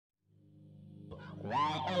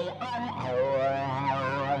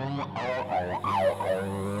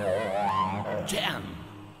Jam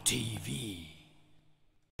TV.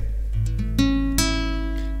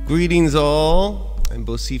 Greetings all. I'm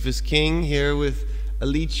Bocephus King here with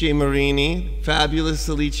Alice Marini, fabulous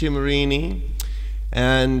Alice Marini.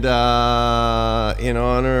 And in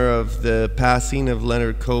honor of the passing of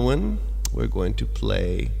Leonard Cohen, we're going to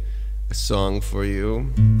play a song for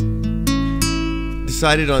you.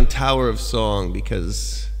 Decided on Tower of Song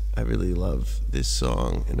because I really love this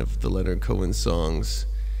song and of the Leonard Cohen songs.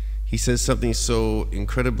 He says something so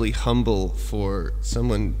incredibly humble for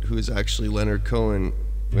someone who is actually Leonard Cohen.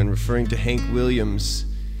 When referring to Hank Williams,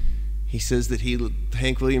 he says that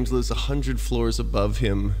Hank Williams lives 100 floors above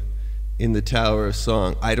him in the Tower of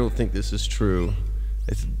Song. I don't think this is true.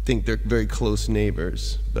 I think they're very close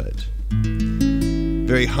neighbors, but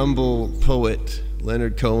very humble poet,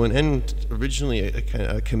 Leonard Cohen, and originally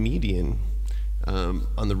a comedian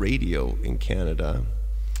on the radio in Canada.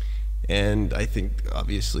 And I think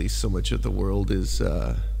obviously so much of the world is,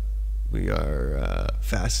 we are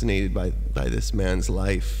fascinated by this man's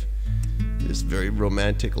life, this very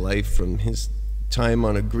romantic life from his time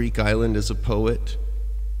on a Greek island as a poet.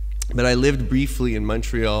 But I lived briefly in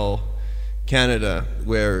Montreal, Canada,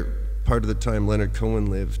 where part of the time Leonard Cohen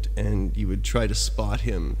lived, and you would try to spot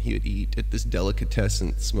him. He would eat at this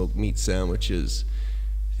delicatessen, smoked meat sandwiches.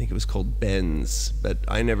 I think it was called Ben's, but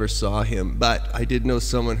I never saw him. But I did know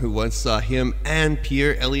someone who once saw him and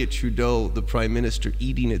Pierre Elliott Trudeau, the Prime Minister,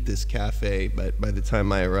 eating at this cafe, but by the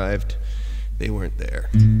time I arrived, they weren't there.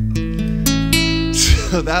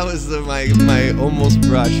 So that was my almost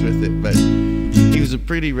brush with it, but he was a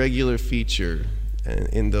pretty regular feature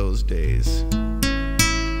in those days.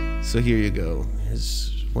 So here you go.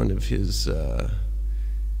 Here's one of his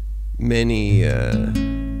many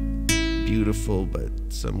beautiful but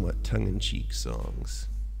somewhat tongue-in-cheek songs.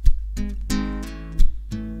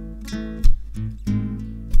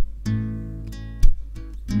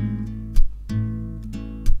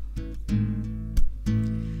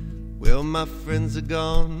 Well, my friends are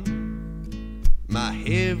gone, my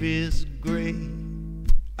hair is gray,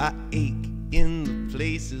 I ache in the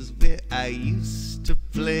places where I used to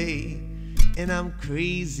play, and I'm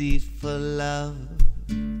crazy for love,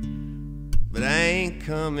 but I ain't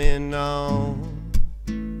coming on.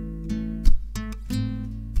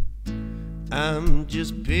 I'm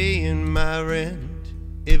just paying my rent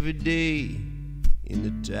every day in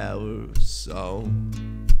the Tower of Song.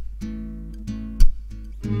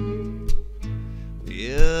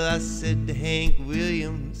 Well, I said to Hank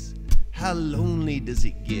Williams, how lonely does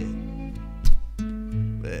it get?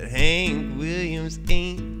 But Hank Williams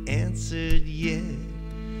ain't answered yet.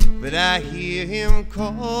 But I hear him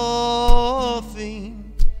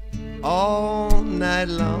coughing all night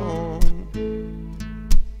long.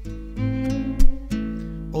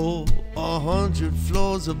 Oh, 100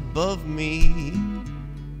 floors above me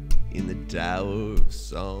in the Tower of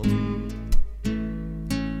Song.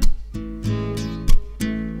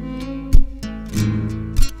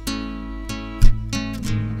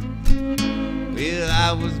 Well,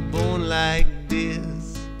 I was born like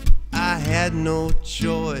this, I had no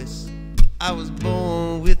choice. I was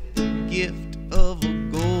born with the gift of a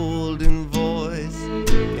golden voice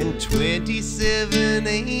and 27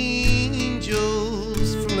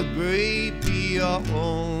 angels from the great beyond.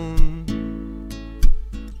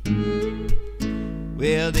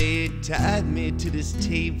 Well, they tied me to this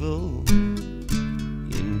table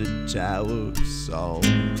in the Tower of Song.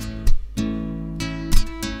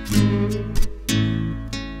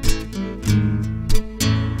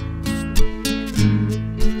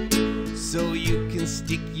 So you can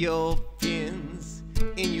stick your pins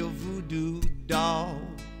in your voodoo doll.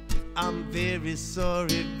 I'm very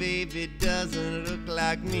sorry, baby, doesn't look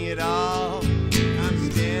like me at all.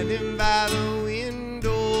 I'm standing by the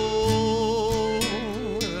window,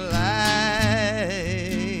 the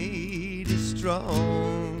light is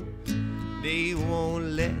strong. They won't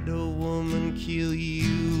let a woman kill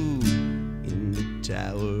you in the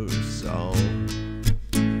Tower of Song.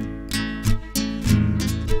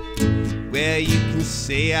 Well, you can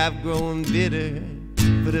say I've grown bitter,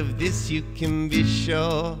 but of this you can be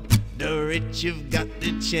sure. The rich have got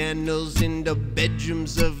the channels in the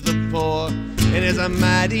bedrooms of the poor, and there's a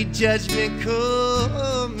mighty judgment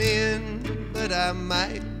coming, but I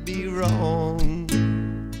might be wrong.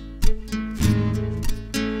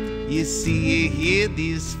 You see, you hear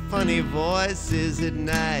these funny voices at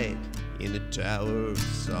night in the Tower of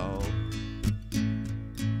Song.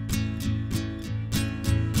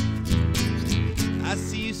 I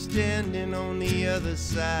see you standing on the other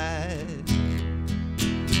side.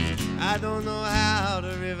 I don't know how how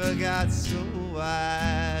the river got so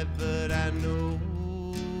wide, but I know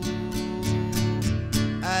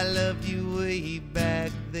I loved you way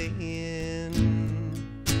back then.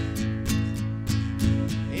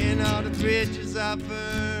 And all the bridges are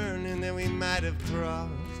burning that we might have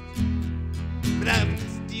crossed, but I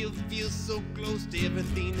still feel so close to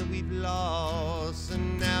everything that we've lost.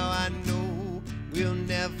 And now I know we'll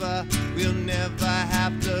never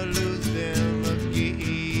have to lose them again.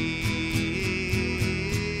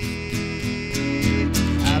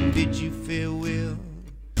 I bid you farewell,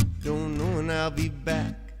 don't know when I'll be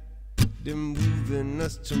back. They're moving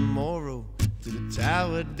us tomorrow to the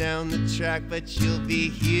tower down the track, but you'll be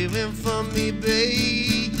hearing from me,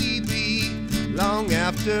 baby, long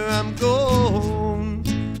after I'm gone.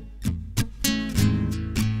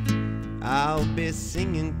 I'll be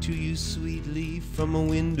singing to you sweetly from a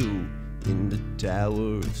window in the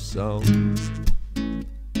Tower of Song.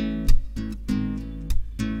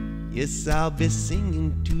 Yes, I'll be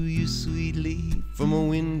singing to you sweetly from a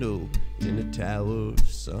window in the Tower of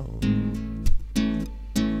Song.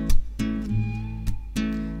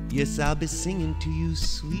 Yes, I'll be singing to you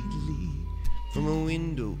sweetly from a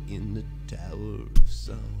window in the Tower of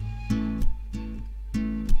Song.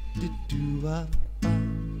 Do-do-wah-bah,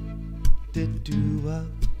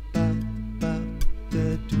 do-do-wah-bah,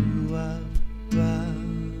 do-do-wah-bah.